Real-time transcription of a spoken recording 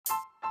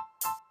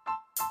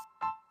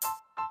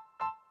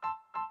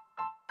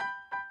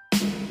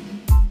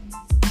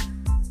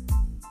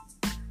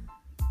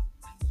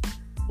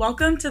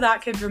Welcome to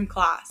That Kid from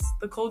Class,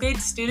 the Colgate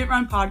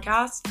student-run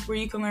podcast where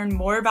you can learn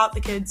more about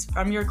the kids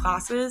from your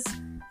classes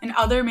and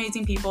other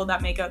amazing people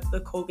that make up the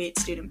Colgate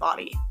student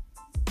body.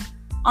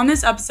 On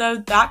this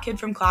episode, That Kid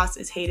from Class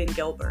is Hayden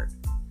Gilbert.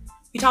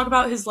 We talk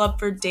about his love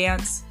for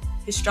dance,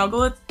 his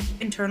struggle with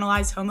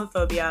internalized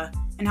homophobia,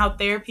 and how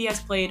therapy has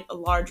played a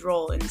large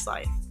role in his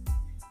life.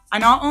 I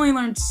not only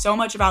learned so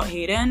much about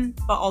Hayden,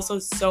 but also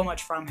so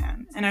much from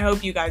him, and I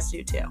hope you guys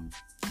do too.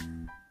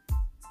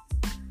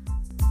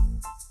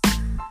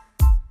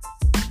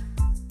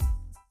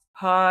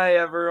 Hi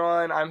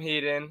everyone, I'm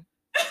Hayden.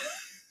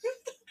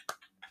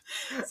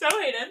 So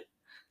Hayden,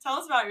 tell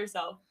us about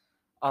yourself.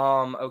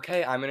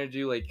 Okay, I'm gonna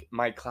do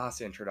my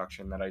class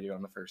introduction that I do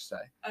on the first day.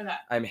 Okay.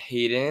 I'm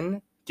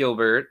Hayden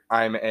Gilbert.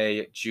 I'm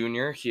a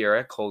junior here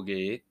at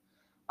Colgate.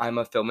 I'm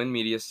a film and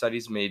media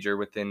studies major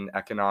within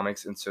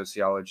economics and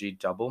sociology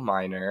double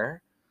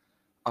minor.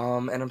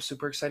 And I'm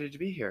super excited to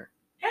be here.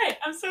 Hey,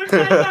 I'm so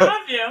excited to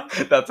have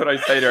you. That's what I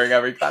say during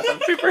every class. I'm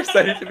super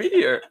excited to be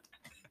here.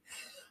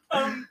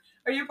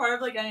 Are you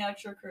part of any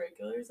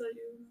extracurriculars that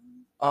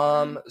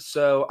you?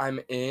 So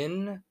I'm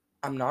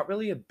not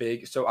really a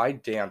big, so I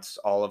danced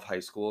all of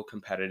high school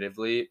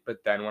competitively,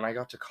 but then when I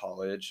got to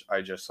college, I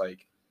just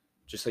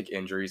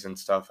injuries and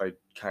stuff, I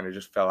kind of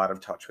just fell out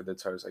of touch with it.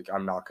 So I was like,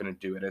 I'm not going to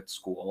do it at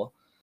school.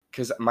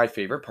 Because my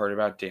favorite part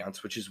about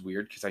dance, which is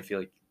weird because I feel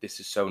like this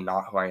is so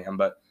not who I am,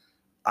 but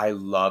I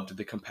loved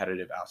the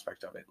competitive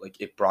aspect of it.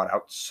 It brought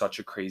out such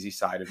a crazy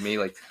side of me.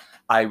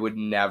 I would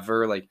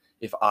never,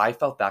 if I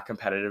felt that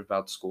competitive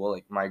about school,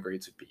 my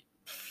grades would be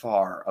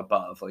far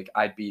above.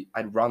 I'd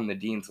run the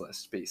dean's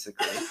list,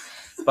 basically.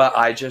 But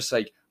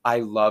I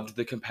loved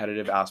the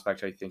competitive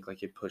aspect. I think,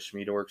 it pushed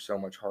me to work so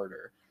much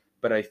harder.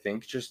 But I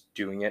think just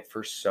doing it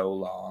for so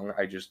long,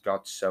 I just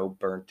got so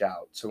burnt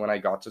out. So when I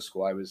got to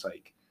school, I was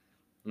like,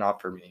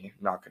 not for me,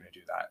 not going to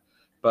do that.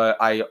 But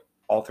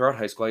all throughout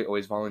high school, I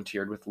always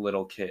volunteered with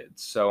little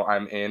kids. So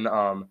I'm in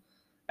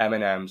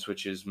M&M's,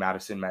 which is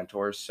Madison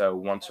Mentors. So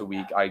once a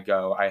week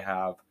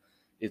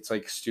it's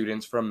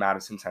students from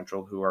Madison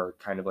Central who are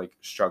kind of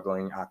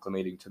struggling,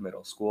 acclimating to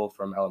middle school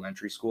from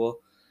elementary school.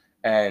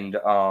 And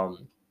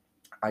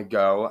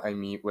I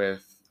meet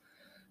with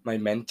my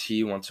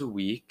mentee once a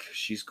week.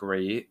 She's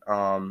great.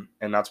 And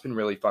that's been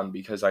really fun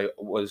because I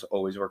was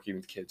always working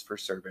with kids for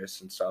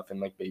service and stuff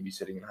and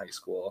babysitting in high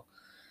school.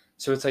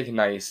 So it's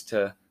nice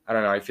to, I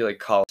don't know, I feel like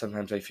college,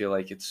 sometimes I feel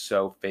like it's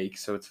so fake.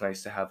 So it's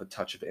nice to have a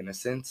touch of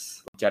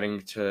innocence. Getting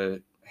to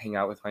hang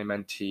out with my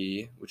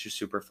mentee, which is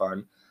super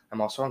fun.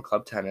 I'm also on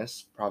club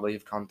tennis, probably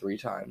have gone 3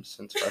 times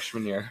since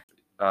freshman year.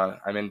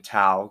 I'm in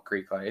Tau,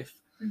 Greek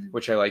life,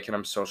 which I like, and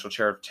I'm social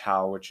chair of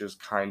Tau, which is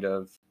kind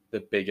of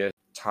the biggest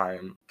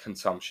time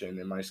consumption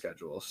in my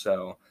schedule.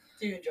 So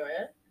Do you enjoy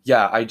it?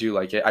 Yeah, I do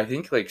like it. I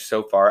think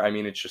so far,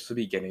 it's just the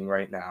beginning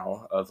right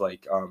now of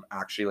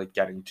actually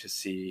getting to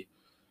see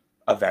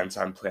events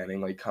I'm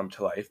planning come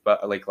to life.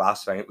 But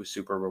last night was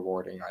super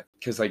rewarding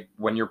because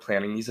when you're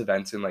planning these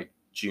events in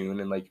June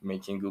and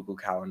making Google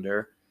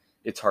Calendar,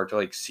 it's hard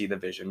to see the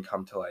vision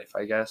come to life,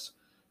 I guess.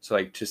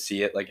 So to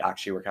see it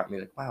actually work out and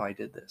be wow, I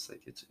did this.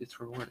 It's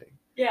rewarding.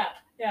 Yeah.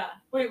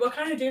 Wait, what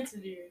kind of dance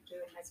did you do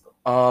in high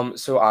school?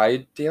 So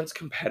I dance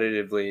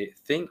competitively.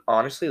 Think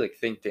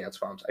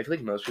Dance Moms. I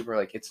feel most people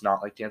are it's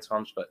not like Dance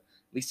Moms, but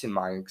at least in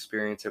my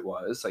experience it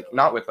was.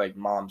 Not with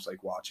moms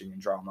watching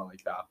and drama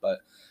like that, but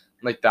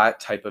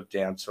that type of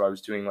dance. So I was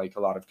doing a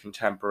lot of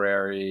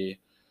contemporary.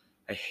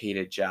 I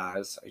hated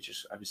jazz.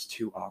 I was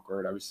too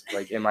awkward. I was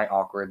in my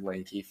awkward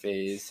lanky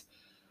phase.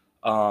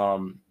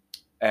 But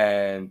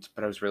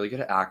I was really good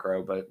at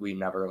acro, but we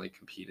never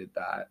competed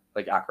that,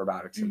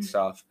 acrobatics and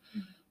stuff.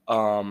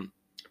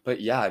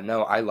 But yeah,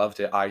 no, I loved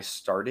it. I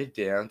started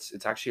dance.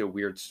 It's actually a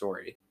weird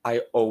story.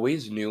 I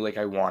always knew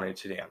I wanted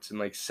to dance in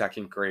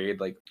 2nd grade,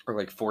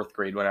 or 4th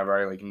grade,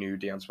 whenever I knew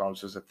Dance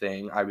Moms was a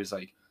thing. I was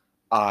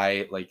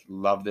I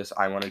love this.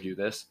 I want to do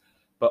this.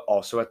 But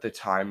also at the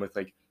time with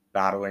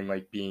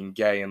battling being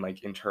gay and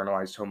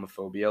internalized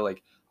homophobia,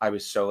 I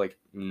was so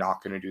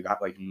not gonna do that,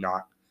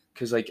 not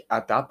because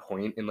at that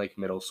point in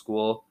middle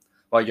school,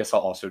 well, I guess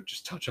I'll also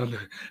just touch on the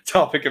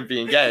topic of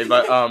being gay,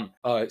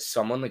 but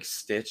someone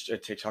stitched a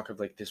TikTok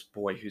of this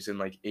boy who's in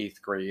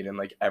 8th grade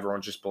and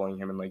everyone's just bullying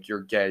him and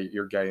you're gay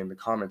in the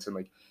comments,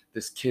 and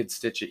this kid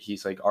stitched it.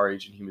 He's our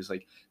age, and he was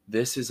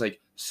this is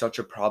such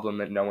a problem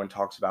that no one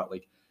talks about.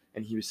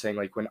 And he was saying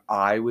when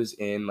I was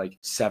in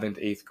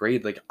 7th, 8th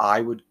grade,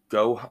 I would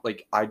go,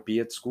 I'd be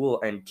at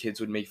school and kids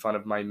would make fun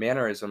of my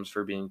mannerisms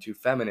for being too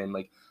feminine.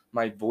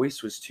 My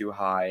voice was too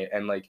high,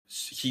 and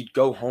he'd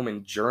go home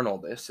and journal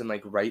this and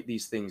write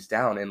these things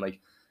down. And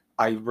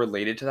I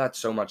related to that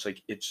so much.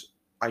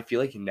 I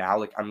feel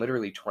now, I'm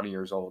literally 20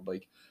 years old,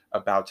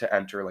 about to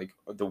enter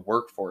the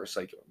workforce,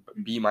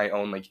 be my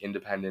own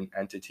independent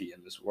entity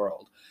in this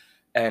world.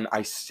 And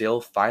I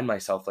still find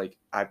myself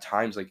at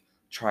times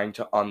trying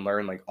to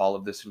unlearn all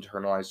of this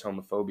internalized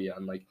homophobia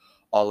and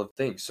all of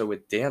things. So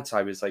with dance,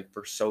 I was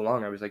for so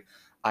long, I was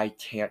I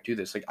can't do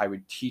this. I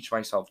would teach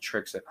myself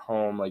tricks at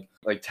home,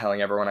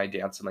 telling everyone I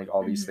dance and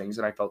all these things,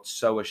 and I felt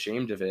so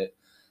ashamed of it.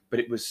 but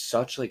it was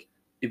such like,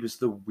 it was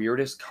the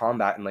weirdest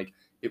combat, and like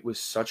it was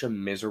such a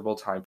miserable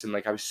time, and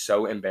like I was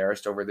so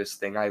embarrassed over this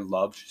thing I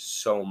loved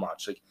so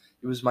much. Like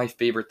it was my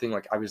favorite thing.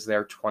 Like I was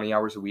there 20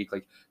 hours a week,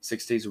 like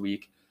 6 days a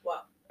week,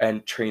 Wow.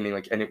 and training,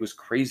 like, and it was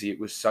crazy. It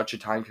was such a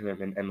time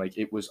commitment, and like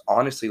it was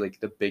honestly like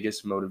the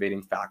biggest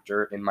motivating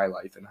factor in my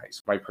life in high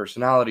school. My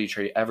personality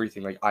trait,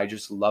 everything, like I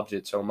just loved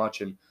it so much.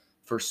 And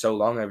for so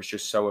long I was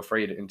just so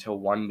afraid, until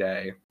one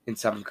day in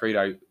 7th grade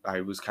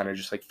I was kind of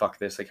just like, fuck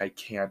this, like I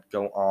can't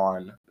go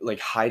on like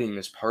hiding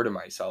this part of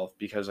myself,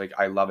 because like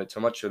I love it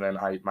so much. So then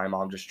my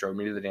mom just drove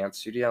me to the dance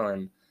studio,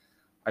 and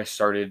I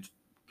started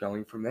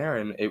going from there,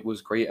 and it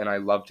was great, and I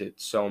loved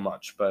it so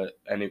much.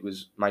 And it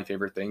was my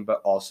favorite thing.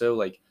 But also,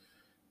 like,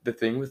 the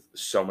thing with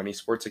so many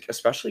sports, like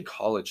especially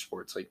college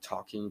sports, like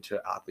talking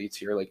to athletes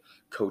here, like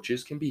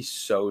coaches can be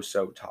so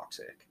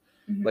toxic,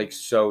 like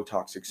so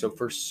toxic. So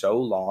for so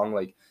long,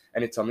 like,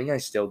 and it's something I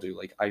still do.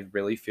 Like I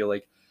really feel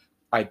like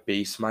I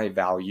base my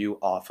value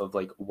off of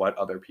like what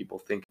other people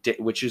think,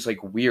 which is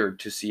like weird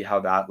to see how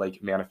that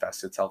like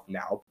manifests itself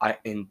now.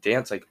 In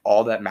dance, like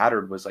all that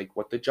mattered was like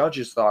what the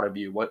judges thought of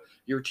you, what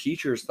your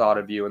teachers thought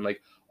of you, and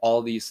like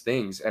all these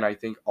things. And I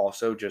think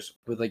also just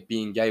with like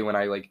being gay, when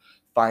I like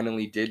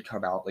finally did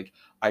come out, like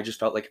I just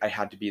felt like I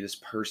had to be this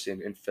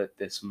person and fit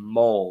this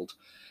mold,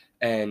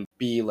 and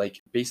be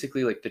like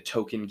basically like the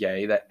token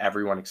gay that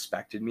everyone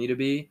expected me to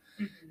be.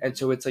 And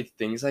so it's like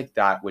things like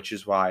that, which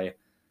is why,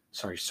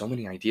 sorry, so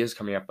many ideas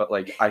coming up, but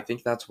like I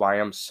think that's why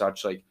I'm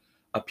such like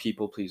a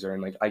people pleaser,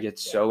 and like I get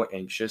so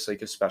anxious,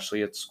 like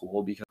especially at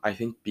school, because I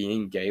think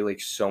being gay,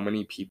 like so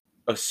many people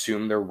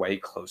assume they're way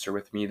closer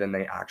with me than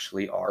they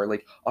actually are.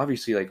 Like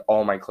obviously like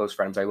all my close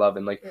friends I love,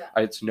 and like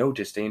it's no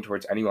disdain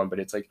towards anyone, but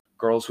it's like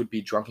girls would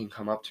be drunk and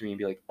come up to me and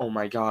be like, oh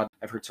my god,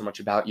 I've heard so much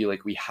about you,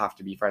 like we have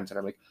to be friends. And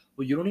I'm like,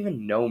 well, you don't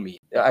even know me.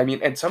 I mean,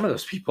 and some of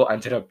those people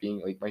ended up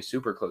being like my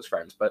super close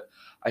friends, but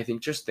I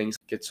think just things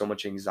get so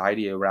much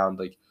anxiety around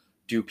like,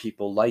 do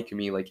people like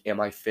me? Like, am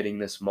I fitting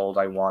this mold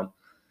I want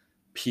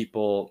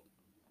people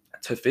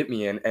to fit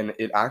me in? And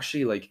it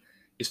actually like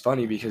is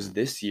funny, because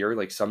this year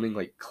like something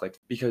like clicked,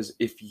 because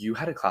if you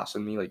had a class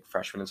with me like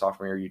freshman and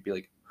sophomore year, you'd be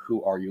like,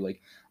 who are you?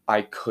 Like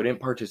I couldn't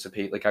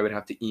participate. Like I would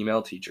have to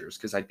email teachers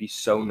because I'd be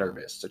so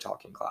nervous to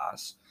talk in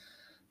class.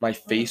 My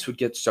face would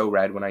get so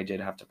red when I did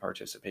have to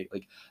participate.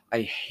 Like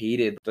I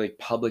hated like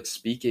public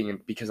speaking,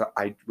 and because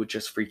I would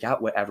just freak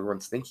out what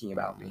everyone's thinking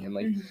about me. And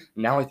like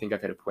now I think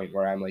I've hit a point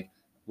where I'm like,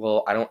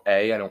 well, I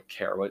don't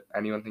care what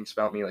anyone thinks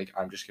about me. Like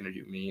I'm just gonna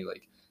do me.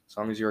 Like as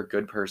long as you're a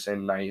good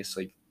person, nice,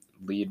 like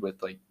lead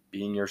with like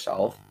being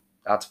yourself,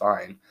 that's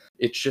fine.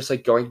 It's just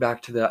like going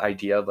back to the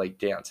idea of like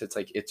dance. It's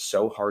like it's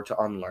so hard to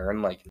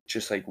unlearn like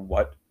just like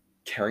what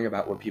caring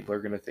about what people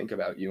are gonna think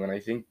about you. And I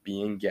think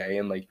being gay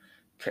and like,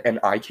 and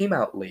I came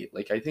out late.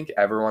 Like I think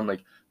everyone,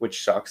 like,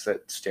 which sucks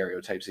that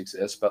stereotypes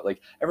exist, but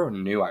like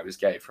everyone knew I was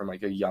gay from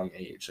like a young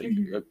age. Like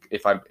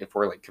if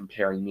we're like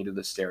comparing me to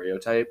the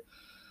stereotype,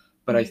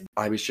 but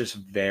I was just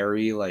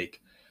very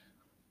like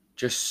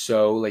just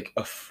so like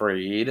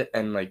afraid.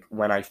 And like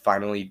when I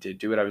finally did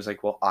do it, I was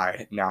like, well,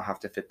 I now have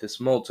to fit this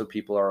mold so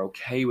people are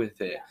okay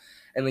with it.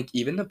 And like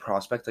even the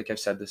prospect, like I've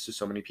said this to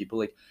so many people,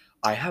 like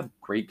I have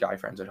great guy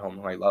friends at home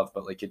who I love,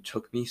 but like it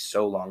took me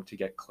so long to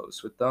get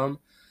close with them.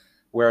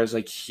 Whereas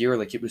like here,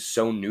 like it was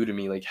so new to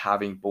me, like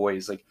having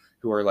boys like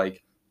who are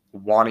like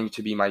wanting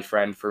to be my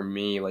friend for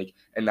me, like,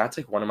 and that's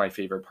like one of my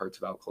favorite parts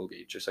about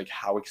Colgate, just like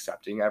how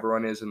accepting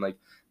everyone is, and like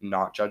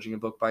not judging a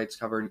book by its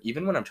cover. And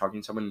even when I'm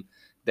talking to someone,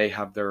 they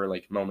have their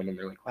like moment and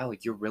they're like, wow,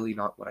 like you're really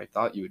not what I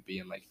thought you would be.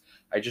 And like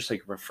I just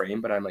like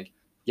refrain, but I'm like,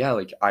 yeah,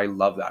 like I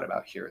love that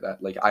about here,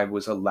 that like I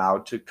was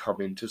allowed to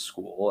come into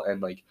school and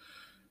like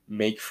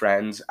make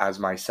friends as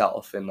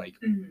myself, and like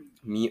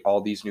meet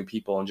all these new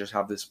people and just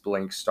have this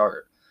blank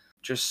start.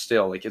 Just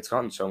still like it's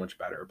gotten so much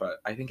better, but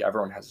I think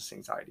everyone has this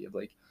anxiety of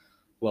like,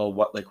 well,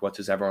 what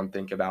does everyone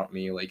think about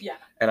me, like,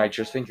 and I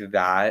just think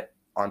that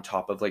on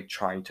top of like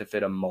trying to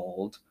fit a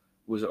mold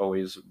was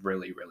always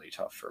really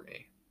tough for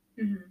me.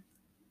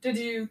 Did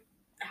you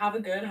have a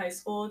good high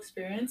school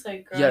experience,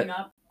 like growing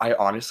up? I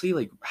honestly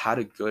like had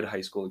a good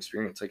high school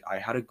experience. Like I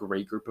had a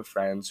great group of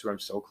friends who I'm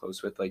so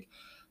close with. Like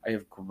I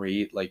have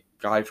great like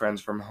guy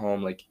friends from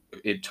home. Like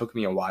it took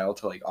me a while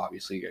to like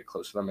obviously get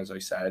close to them, as I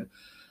said.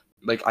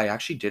 Like I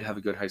actually did have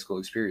a good high school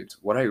experience.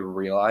 What I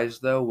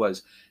realized though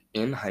was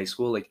in high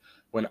school, like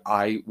when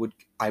I would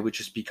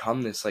just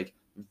become this like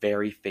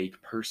very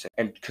fake person.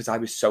 And because I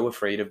was so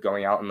afraid of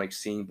going out and like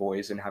seeing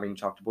boys and having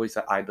to talk to boys,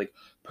 that I'd like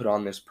put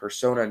on this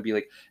persona and be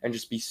like, and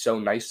just be so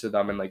nice to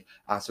them and like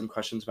ask them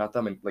questions about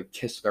them and like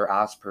kiss their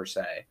ass per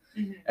se.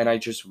 And I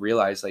just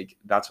realized like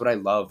that's what I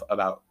love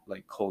about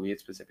like Colgate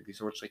specifically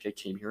so much. Like I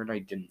came here and I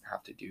didn't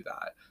have to do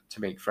that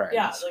to make friends.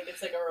 Yeah, like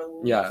it's like a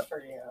relief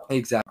for you.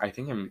 Exactly. I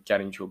think I'm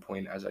getting to a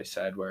point, as I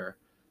said, where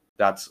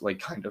that's like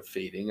kind of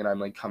fading, and I'm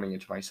like coming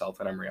into myself,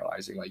 and I'm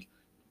realizing like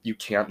you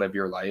can't live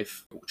your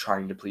life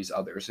trying to please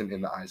others and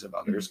in the eyes of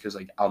others, because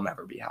like I'll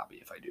never be happy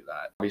if I do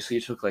that. Obviously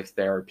it took like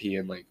therapy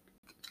and like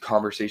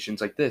conversations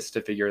like this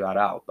to figure that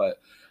out,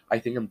 but I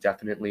think I'm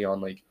definitely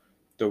on like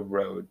the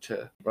road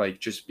to like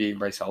just being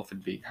myself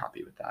and being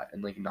happy with that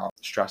and like not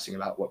stressing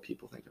about what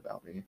people think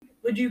about me.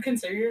 Would you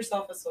consider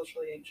yourself a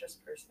socially anxious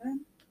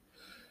person?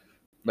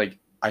 Like,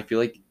 I feel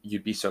like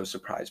you'd be so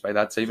surprised by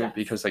that statement. Yes.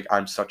 Because like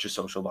I'm such a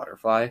social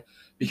butterfly,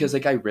 because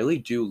like I really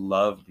do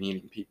love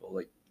meeting people,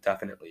 like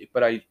definitely.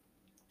 But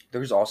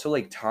there's also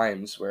like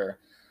times where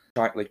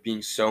like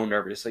being so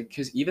nervous, like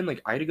because even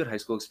like I had a good high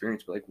school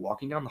experience, but like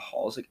walking down the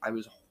halls, like I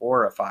was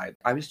horrified.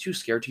 I was too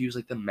scared to use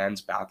like the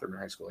men's bathroom in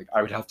high school. Like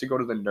I would have to go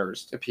to the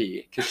nurse to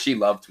pee because she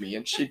loved me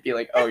and she'd be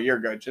like, "Oh, you're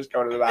good, just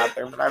go to the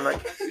bathroom." And I'm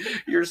like,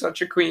 "You're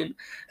such a queen."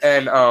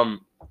 And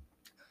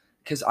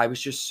because I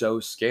was just so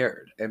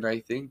scared. And I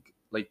think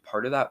like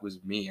part of that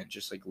was me and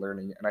just like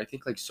learning. And I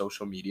think like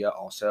social media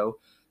also,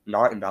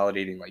 not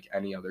invalidating like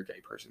any other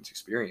gay person's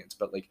experience,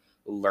 but like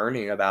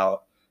learning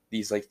about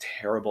these like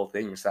terrible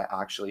things that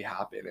actually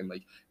happen and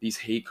like these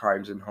hate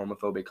crimes and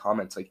homophobic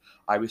comments. Like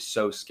I was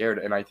so scared.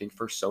 And I think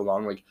for so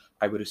long, like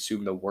I would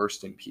assume the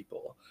worst in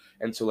people.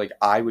 And so like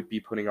I would be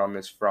putting on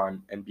this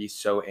front and be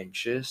so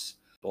anxious.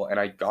 And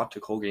I got to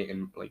Colgate,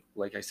 and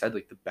like I said,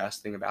 like the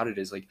best thing about it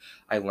is like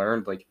I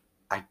learned like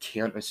I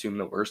can't assume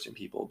the worst in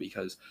people,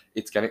 because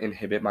it's going to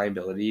inhibit my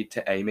ability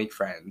to A, make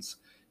friends,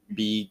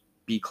 B,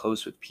 be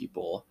close with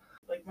people.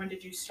 Like, when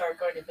did you start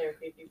going to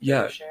therapy? If you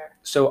Yeah. share.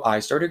 So I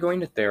started going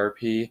to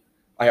therapy.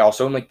 I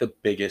also am like the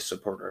biggest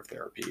supporter of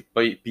therapy,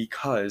 but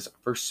because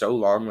for so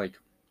long, like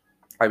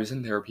I was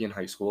in therapy in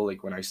high school,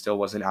 like when I still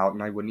wasn't out,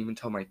 and I wouldn't even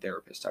tell my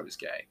therapist I was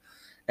gay.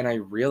 And I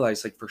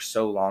realized like for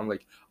so long,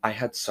 like I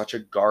had such a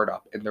guard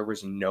up, and there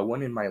was no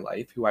one in my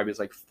life who I was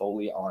like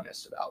fully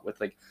honest about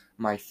with like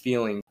my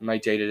feelings, my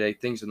day-to-day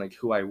things, and like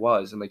who I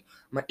was. And like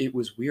it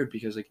was weird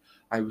because like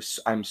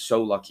I'm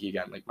so lucky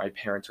again. Like my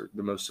parents are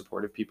the most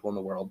supportive people in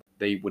the world.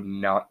 They would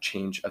not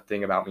change a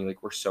thing about me.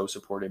 Like we're so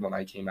supportive when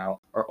I came out,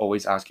 are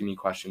always asking me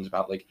questions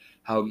about like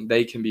how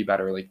they can be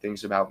better, like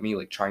things about me,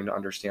 like trying to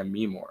understand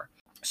me more.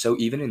 So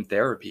even in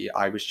therapy,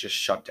 I was just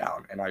shut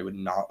down and I would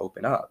not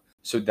open up.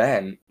 So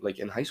then, like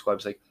in high school, I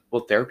was like,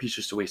 well, therapy is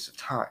just a waste of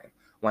time.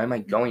 Why am I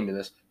going to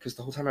this? Because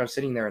the whole time I was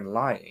sitting there and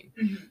lying.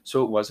 Mm-hmm.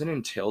 So it wasn't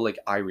until like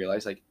I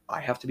realized like I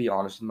have to be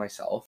honest with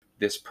myself.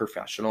 This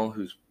professional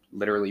who's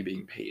literally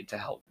being paid to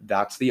help,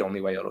 that's the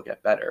only way it'll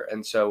get better.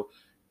 And so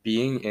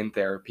being in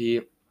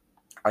therapy,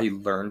 I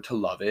learned to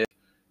love it,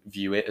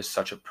 view it as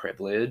such a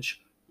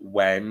privilege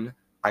when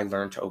I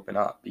learned to open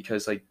up,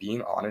 because like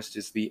being honest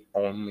is the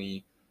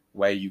only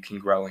way you can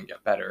grow and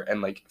get better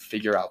and like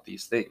figure out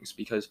these things.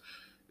 Because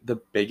the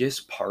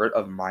biggest part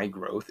of my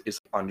growth is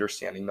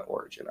understanding the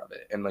origin of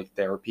it, and like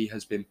therapy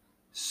has been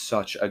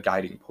such a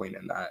guiding point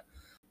in that.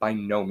 By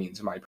no means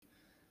am I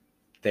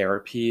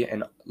therapy,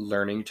 and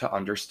learning to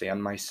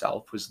understand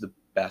myself was the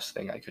best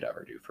thing I could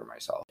ever do for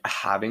myself.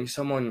 Having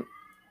someone,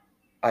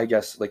 I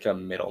guess like a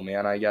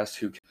middleman, I guess,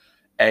 who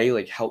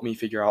like help me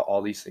figure out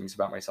all these things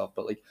about myself,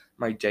 but like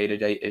my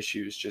day-to-day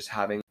issues, just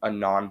having a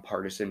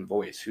non-partisan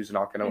voice who's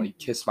not gonna like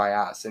kiss my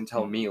ass and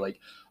tell me like,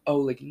 oh,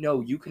 like no,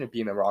 you couldn't be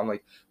in the wrong.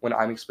 Like when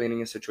I'm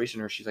explaining a situation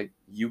to her, she's like,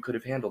 you could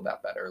have handled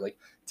that better. Like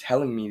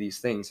telling me these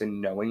things and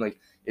knowing like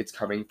it's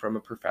coming from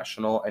a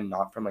professional and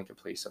not from like a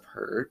place of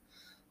hurt,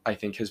 I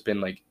think has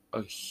been like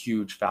a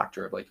huge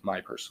factor of like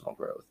my personal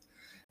growth.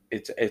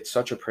 It's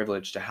such a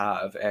privilege to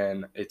have,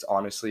 and it's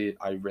honestly,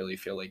 I really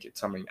feel like it's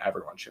something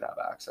everyone should have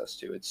access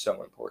to. It's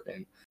so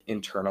important.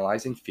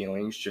 Internalizing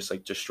feelings just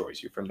like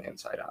destroys you from the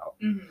inside out.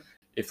 Mm-hmm.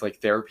 If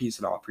like therapy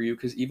is not for you,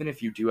 because even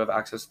if you do have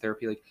access to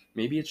therapy, like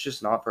maybe it's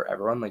just not for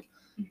everyone. Like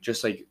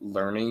just like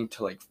learning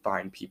to like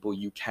find people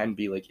you can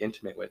be like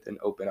intimate with and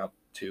open up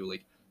to,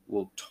 like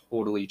will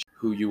totally change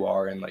who you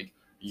are and like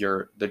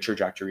the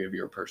trajectory of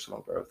your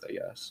personal growth, I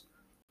guess.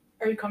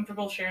 Are you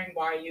comfortable sharing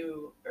why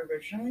you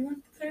originally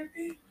went to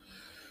therapy?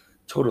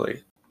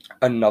 Totally.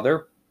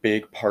 Another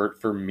big part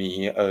for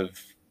me of,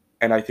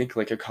 and I think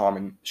like a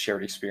common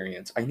shared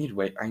experience, I need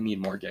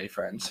more gay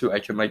friends who I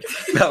can like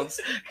bounce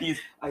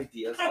these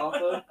ideas off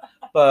of.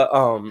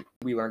 But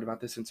we learned about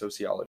this in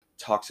sociology: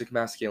 toxic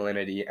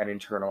masculinity and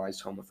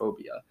internalized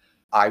homophobia.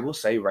 I will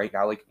say right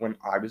now, like when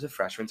I was a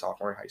freshman,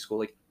 sophomore in high school,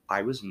 like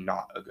I was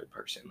not a good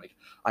person. Like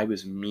I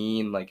was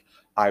mean, like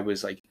I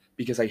was like,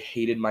 because I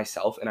hated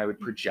myself and I would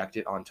project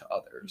it onto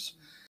others.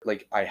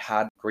 Like I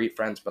had great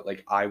friends, but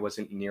like I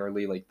wasn't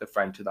nearly like the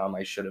friend to them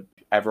I should have.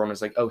 Everyone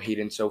was like, oh,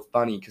 Hayden's so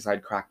funny, because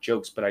I'd crack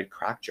jokes, but I'd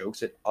crack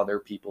jokes at other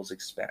people's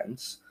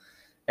expense.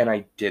 And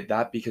I did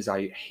that because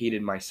I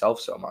hated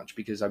myself so much,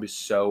 because I was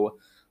so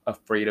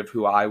afraid of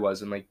who I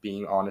was and like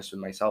being honest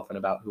with myself and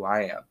about who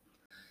I am.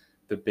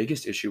 The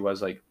biggest issue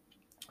was like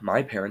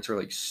my parents are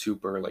like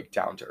super like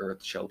down to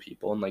earth, chill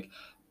people, and like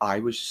I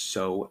was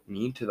so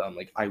mean to them.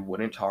 Like I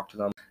wouldn't talk to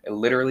them. And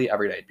literally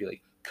every day I'd be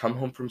like, come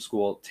home from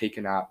school, take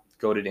a nap,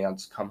 go to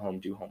dance, come home,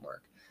 do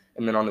homework.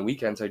 And then on the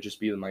weekends I'd just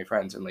be with my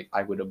friends, and like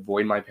I would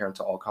avoid my parents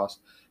at all costs.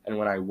 And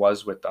when I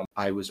was with them,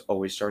 I was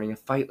always starting a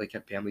fight like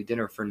at family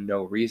dinner for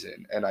no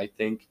reason. And I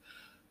think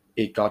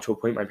it got to a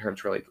point my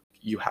parents were like,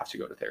 you have to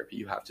go to therapy.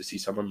 You have to see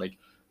someone. Like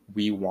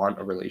we want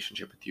a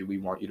relationship with you. We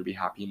want you to be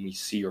happy, and we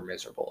see you're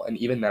miserable. And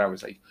even then I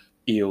was like,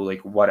 ew,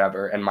 like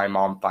whatever. And my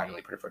mom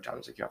finally put her foot down. I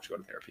was like, you have to go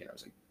to therapy. And I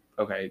was like,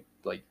 okay,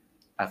 like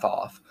F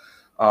off.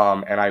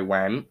 And I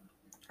went,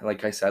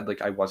 like I said,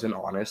 like I wasn't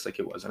honest, like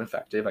it wasn't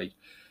effective. I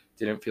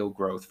didn't feel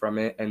growth from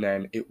it. And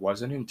then it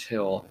wasn't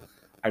until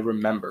I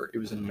remember it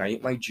was a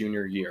night my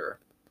junior year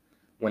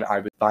when I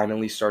was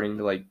finally starting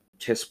to like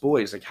kiss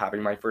boys, like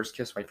having my first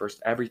kiss, my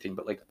first everything,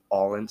 but like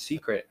all in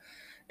secret.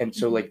 And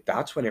so like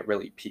that's when it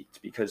really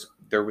peaked, because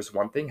there was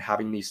one thing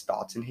having these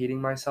thoughts and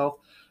hating myself,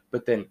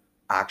 but then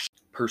actually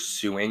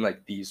pursuing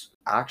like these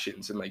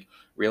actions and like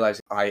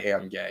realizing I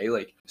am gay,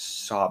 like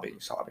sobbing,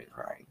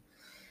 crying.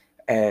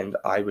 And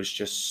I was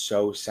just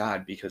so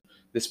sad because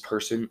this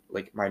person,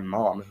 like my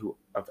mom, who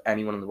of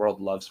anyone in the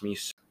world loves me,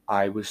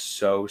 I was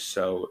so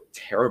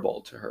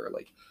terrible to her,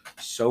 like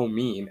so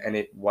mean. And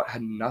it what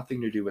had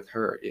nothing to do with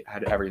her. It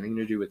had everything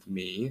to do with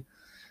me.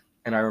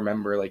 And I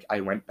remember like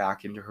I went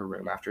back into her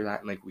room after that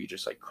and like we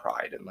just like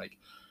cried and like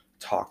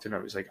talked, and I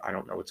was like, I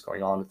don't know what's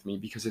going on with me,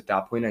 because at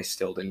that point I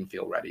still didn't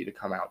feel ready to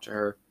come out to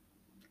her.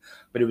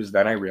 But it was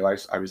then I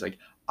realized, I was like,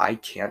 I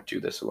can't do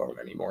this alone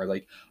anymore.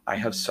 Like I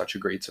have such a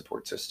great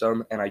support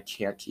system and I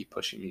can't keep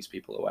pushing these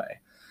people away.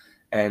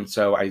 And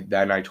so I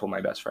told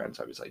my best friends,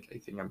 I was like, I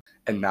think I'm,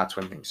 and that's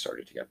when things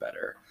started to get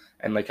better.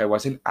 And like I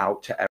wasn't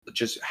out to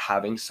just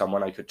having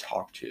someone I could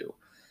talk to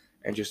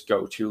and just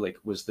go to like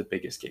was the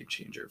biggest game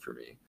changer for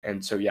me.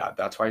 And so yeah,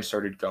 that's why I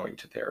started going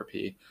to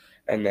therapy.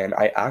 And then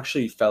I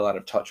actually fell out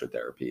of touch with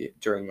therapy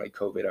during like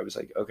COVID. I was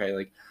like, okay,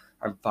 like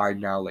I'm fine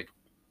now. Like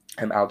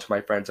I'm out to my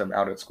friends, I'm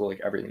out at school,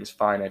 like everything's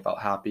fine. I felt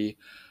happy.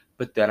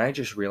 But then I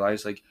just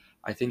realized like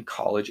I think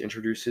college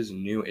introduces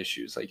new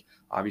issues, like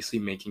obviously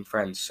making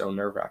friends so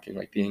nerve-wracking,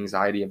 like the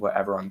anxiety of what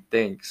everyone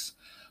thinks.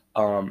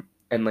 And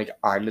like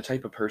I'm the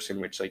type of person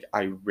which like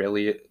I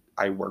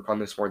work on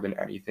this more than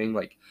anything,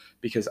 like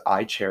because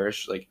I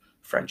cherish like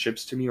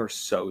friendships to me are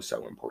so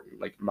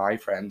important. Like my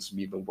friends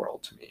mean the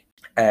world to me.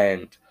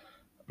 And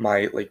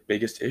my like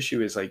biggest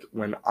issue is like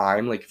when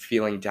I'm like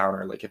feeling down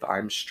or like if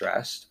I'm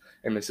stressed,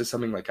 and this is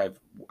something like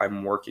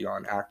I'm working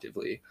on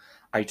actively,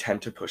 I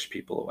tend to push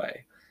people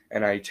away.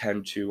 And I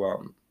tend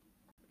to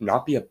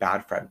not be a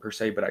bad friend per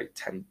se, but I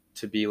tend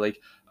to be like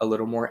a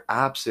little more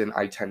absent.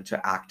 I tend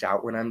to act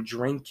out when I'm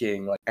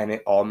drinking, like, and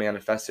it all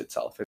manifests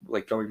itself. And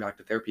like going back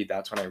to therapy,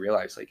 that's when I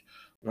realized like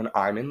when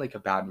I'm in like a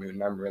bad mood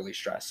and I'm really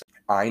stressed,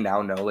 I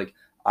now know like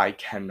I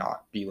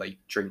cannot be like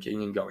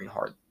drinking and going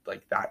hard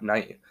like that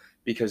night,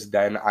 because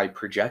then I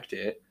project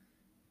it,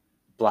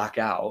 black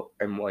out,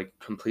 and like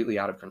completely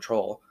out of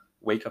control,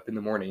 wake up in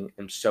the morning,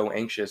 am so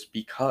anxious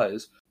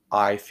because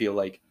I feel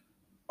like,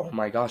 oh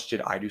my gosh,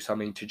 did I do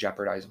something to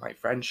jeopardize my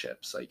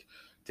friendships? Like,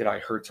 did I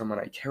hurt someone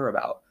I care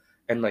about?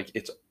 And like,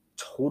 it's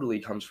totally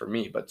comes from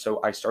me. But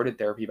so I started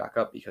therapy back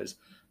up because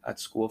at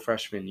school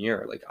freshman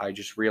year, like, I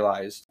just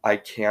realized I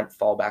can't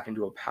fall back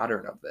into a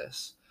pattern of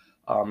this.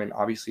 And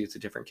obviously, it's a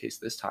different case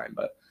this time,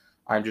 but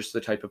I'm just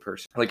the type of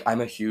person, like,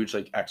 I'm a huge,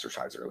 like,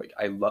 exerciser. Like,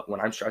 I love,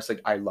 when I'm stressed,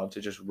 like, I love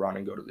to just run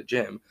and go to the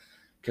gym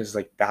because,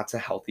 like, that's a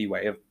healthy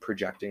way of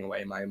projecting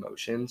away my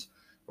emotions.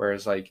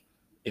 Whereas, like,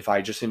 if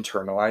I just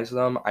internalize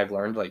them, I've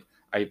learned like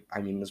I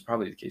mean this is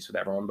probably the case with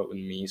everyone, but with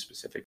me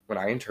specific, when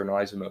I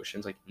internalize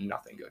emotions, like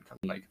nothing good comes.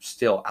 Like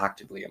still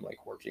actively I'm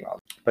like working on.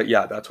 But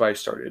yeah, that's why I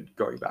started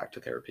going back to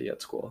therapy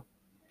at school.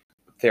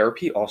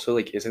 Therapy also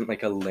like isn't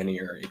like a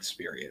linear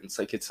experience.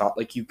 Like it's not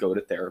like you go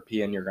to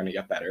therapy and you're gonna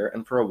get better.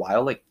 And for a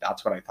while, like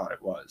that's what I thought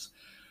it was.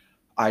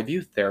 I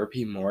view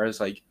therapy more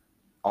as like,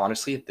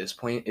 honestly at this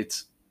point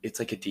it's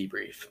like a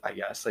debrief, I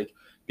guess, like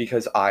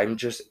because I'm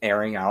just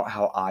airing out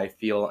how I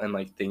feel and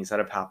like things that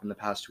have happened the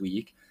past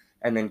week,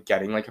 and then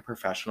getting like a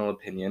professional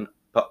opinion.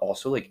 But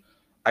also like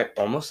I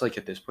almost like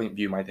at this point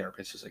view my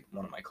therapist as like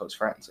one of my close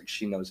friends. Like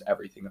she knows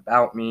everything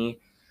about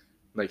me,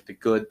 like the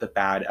good, the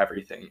bad,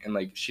 everything, and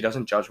like she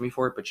doesn't judge me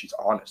for it, but she's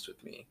honest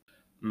with me.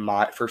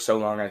 My For so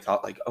long I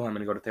thought like, oh, I'm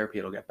gonna go to therapy,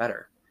 it'll get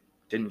better.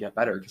 Didn't get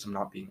better because I'm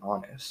not being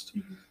honest.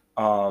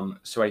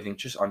 So I think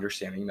just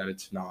understanding that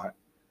it's not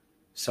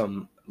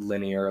some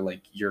linear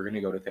like you're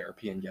gonna go to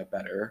therapy and get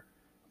better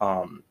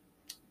um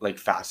like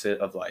facet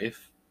of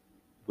life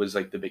was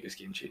like the biggest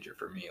game changer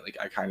for me. Like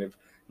I kind of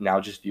now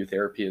just view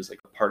therapy as like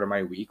a part of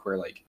my week where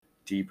like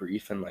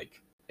debrief, and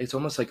like it's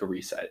almost like a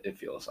reset, it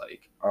feels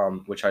like,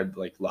 which I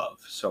like love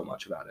so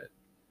much about it.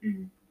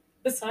 Mm-hmm.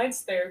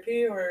 Besides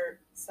therapy, or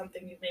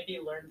something you've maybe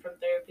learned from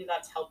therapy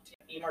that's helped you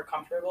be more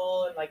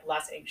comfortable and like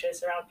less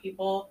anxious around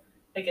people,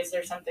 like is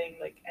there something,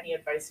 like any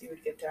advice you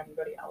would give to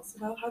anybody else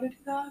about how to do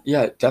that?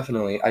 Yeah,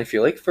 definitely. I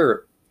feel like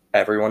for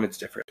everyone it's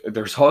different.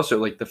 There's also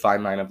like the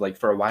fine line of like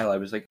for a while I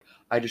was like,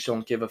 I just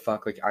don't give a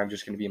fuck, like I'm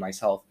just gonna be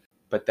myself.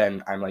 But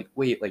then I'm like,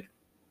 wait, like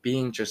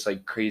being just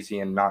like crazy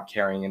and not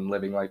caring and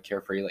living like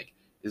carefree like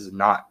is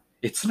not,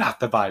 it's not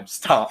the vibe.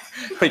 Stop.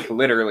 Like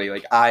literally,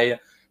 like I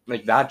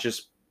like that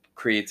just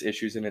creates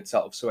issues in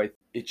itself. So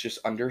it's just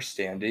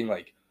understanding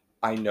like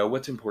I know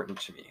what's important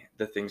to me,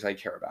 the things I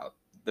care about,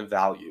 the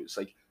values,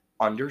 like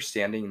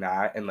understanding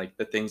that, and like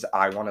the things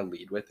I want to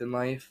lead with in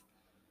life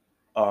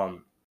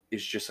um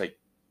is just like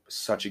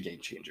such a game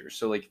changer.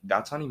 So like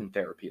that's not even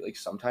therapy. Like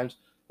sometimes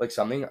like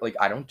something like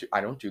I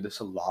don't do this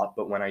a lot,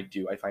 but when I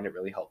do, I find it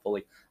really helpful.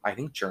 Like I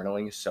think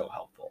journaling is so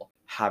helpful.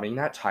 Having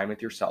that time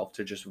with yourself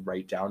to just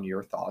write down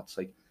your thoughts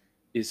like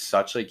is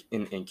such like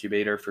an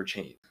incubator for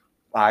change.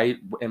 I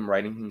am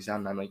writing things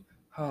down and I'm like,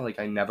 oh, like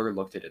I never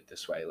looked at it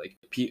this way. Like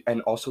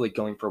and also like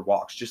going for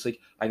walks, just like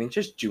I think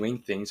just doing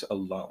things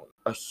alone.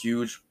 A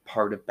huge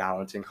part of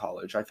balance in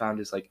college I found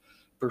is like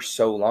for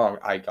so long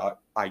I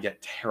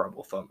get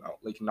terrible FOMO.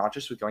 Like not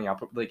just with going out,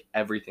 but like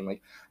everything.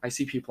 Like I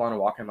see people on a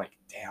walk and I'm like,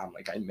 damn,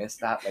 like I missed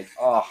that. Like,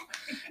 oh.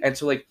 And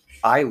so like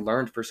I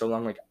learned for so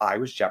long, like I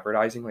was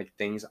jeopardizing like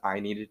things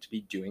I needed to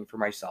be doing for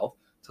myself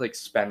to like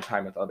spend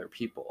time with other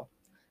people.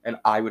 And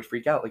I would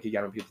freak out, like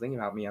again, when people think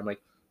about me, I'm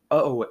like,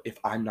 oh, if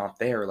I'm not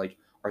there, like,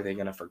 are they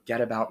going to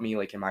forget about me?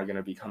 Like, am I going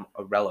to become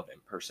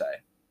irrelevant per se?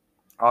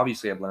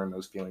 Obviously, I've learned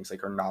those feelings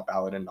like are not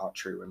valid and not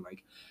true. And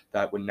like,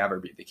 that would never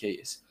be the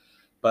case.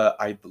 But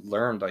I've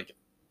learned like,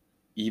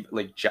 even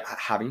like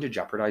having to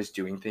jeopardize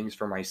doing things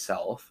for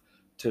myself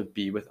to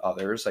be with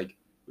others, like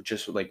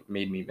just like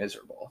made me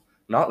miserable.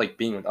 Not like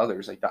being with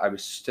others like that. I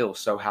was still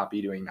so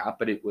happy doing that.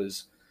 But it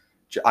was,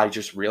 I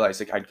just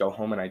realized like I'd go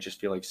home and I just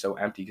feel like so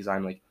empty because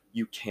I'm like,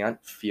 you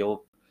can't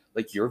feel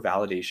like your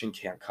validation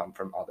can't come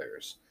from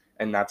others.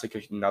 And that's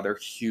like another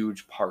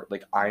huge part.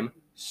 Like I'm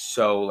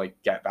so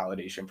like get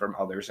validation from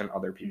others and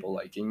other people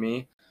liking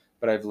me.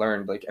 But I've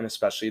learned like, and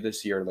especially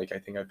this year, like I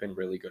think I've been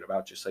really good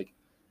about just like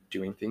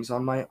doing things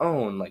on my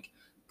own, like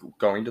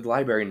going to the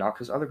library, not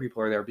because other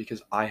people are there,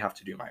 because I have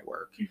to do my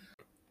work.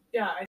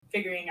 Yeah,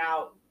 figuring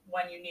out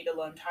when you need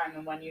alone time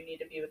and when you need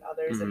to be with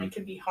others. And it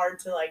can be hard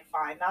to like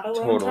find that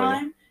alone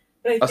time.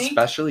 But I think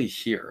especially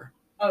here.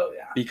 Oh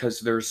yeah. Because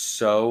there's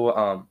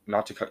so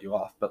not to cut you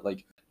off, but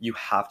like you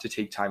have to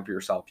take time for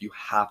yourself. You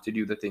have to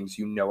do the things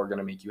you know are going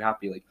to make you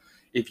happy. Like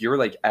if you're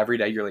like every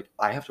day, you're like,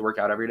 I have to work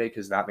out every day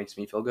because that makes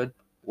me feel good.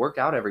 Work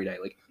out every day.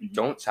 Like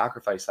don't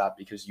sacrifice that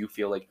because you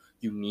feel like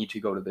you need to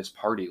go to this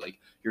party. Like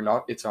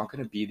it's not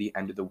going to be the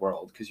end of the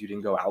world because you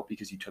didn't go out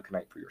because you took a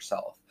night for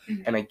yourself.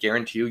 And I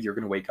guarantee you're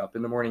going to wake up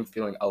in the morning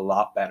feeling a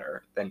lot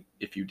better than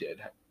if you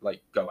did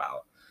like go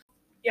out.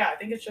 Yeah, I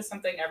think it's just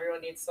something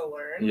everyone needs to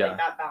learn. Yeah. Like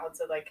that balance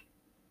of like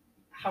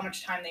how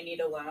much time they need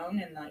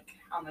alone and like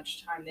how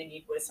much time they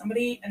need with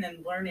somebody, and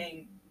then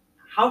learning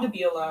how to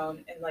be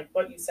alone. And like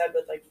what you said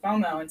with like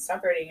FOMO and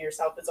separating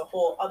yourself is a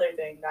whole other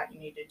thing that you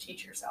need to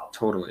teach yourself.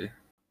 Totally.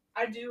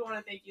 I do want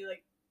to thank you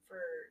like for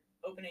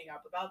opening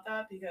up about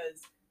that,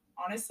 because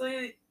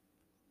honestly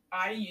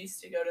I used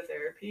to go to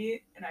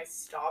therapy and I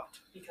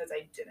stopped because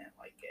I didn't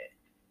like it.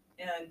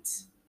 And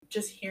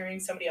just hearing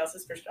somebody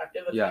else's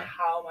perspective of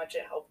how much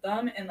it helped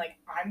them, and like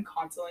I'm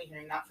constantly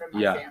hearing that from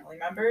my family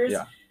members.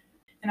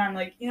 And I'm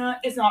like,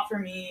 it's not for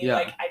me.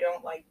 Like, I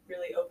don't like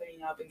really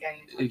opening up and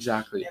getting in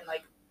touch and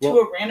like to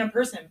a random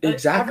person.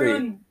 But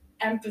everyone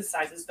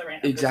emphasizes the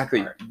random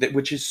person part.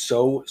 Which is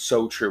so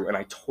true. And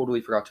I totally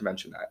forgot to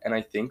mention that. And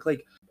I think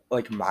like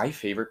my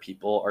favorite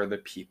people are the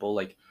people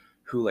like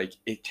who like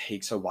it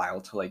takes a while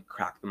to like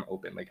crack them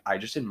open. Like I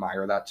just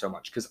admire that so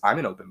much because I'm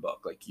an open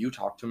book. Like you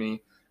talk to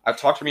me.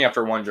 Talk to me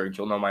after one drink,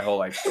 you'll know my whole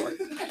life story.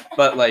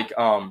 But like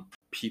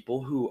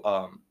people who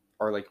are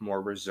like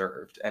more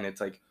reserved, and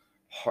it's like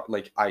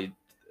like I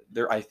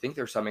think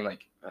there's something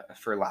like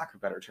for lack of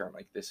a better term,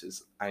 like this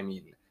is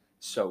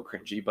so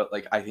cringy, but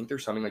like I think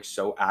there's something like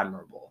so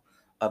admirable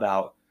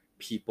about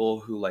people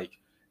who like,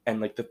 and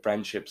like the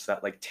friendships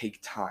that like take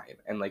time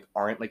and like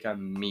aren't like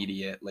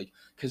immediate, like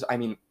because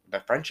the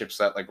friendships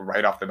that like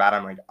right off the bat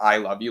I'm like I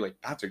love you, like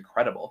that's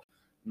incredible.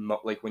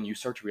 Like when you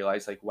start to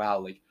realize like wow,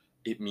 like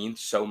it means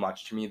so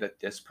much to me that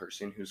this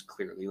person who's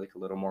clearly like a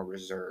little more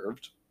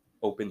reserved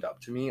opened up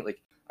to me.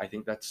 Like I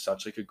think that's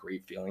such like a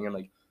great feeling, and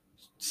like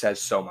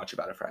says so much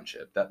about a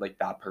friendship that like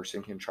that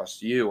person can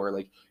trust you, or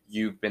like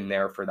you've been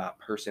there for that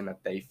person,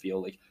 that they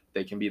feel like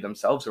they can be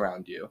themselves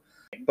around you.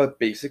 But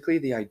basically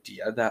the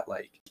idea that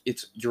like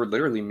you're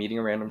literally meeting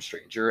a random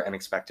stranger and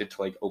expected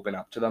to like open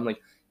up to them,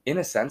 like in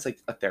a sense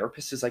like a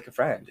therapist is like a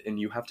friend, and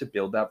you have to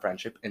build that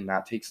friendship, and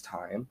that takes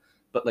time,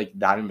 but like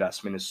that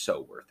investment is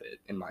so worth it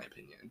in my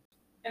opinion.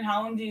 And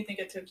how long do you think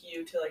it took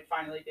you to like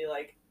finally be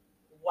like,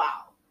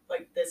 wow,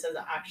 like this has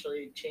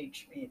actually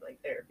changed me, like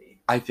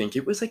therapy? I think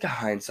it was like a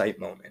hindsight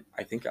moment.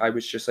 I think I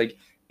was just like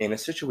in a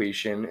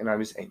situation and I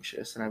was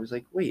anxious and I was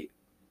like, wait,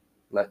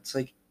 let's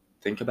like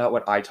think about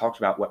what I talked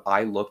about, what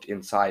I looked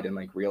inside and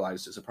like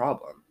realized is a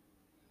problem.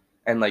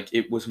 And like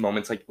it was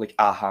moments like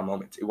aha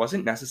moments. It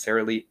wasn't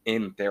necessarily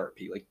in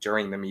therapy, like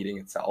during the meeting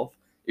itself.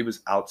 It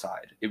was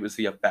outside. It was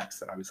the effects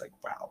that I was like,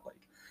 wow,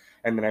 like,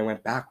 and then I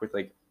went back with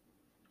like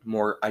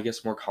more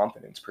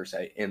confidence per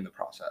se in the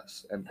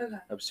process, and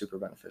that was super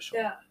beneficial.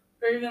 Yeah,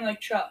 or even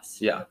like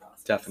trust. Yeah,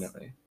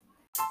 definitely.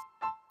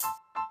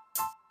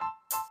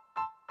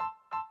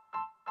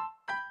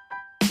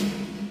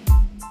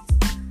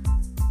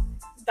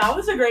 That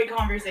was a great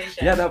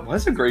conversation. Yeah, that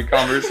was a great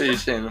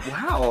conversation.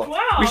 Wow.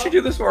 Wow. We should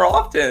do this more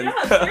often.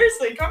 Yeah,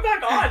 seriously, come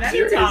back on anytime.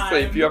 Seriously,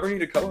 if you ever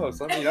need a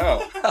co-host, let me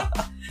know.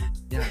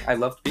 Yeah, I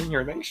loved being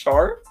here. Thanks,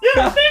 Shar.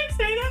 Yeah, thanks,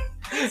 Hayden.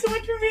 Thanks so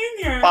much for being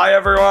here. Bye,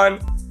 everyone.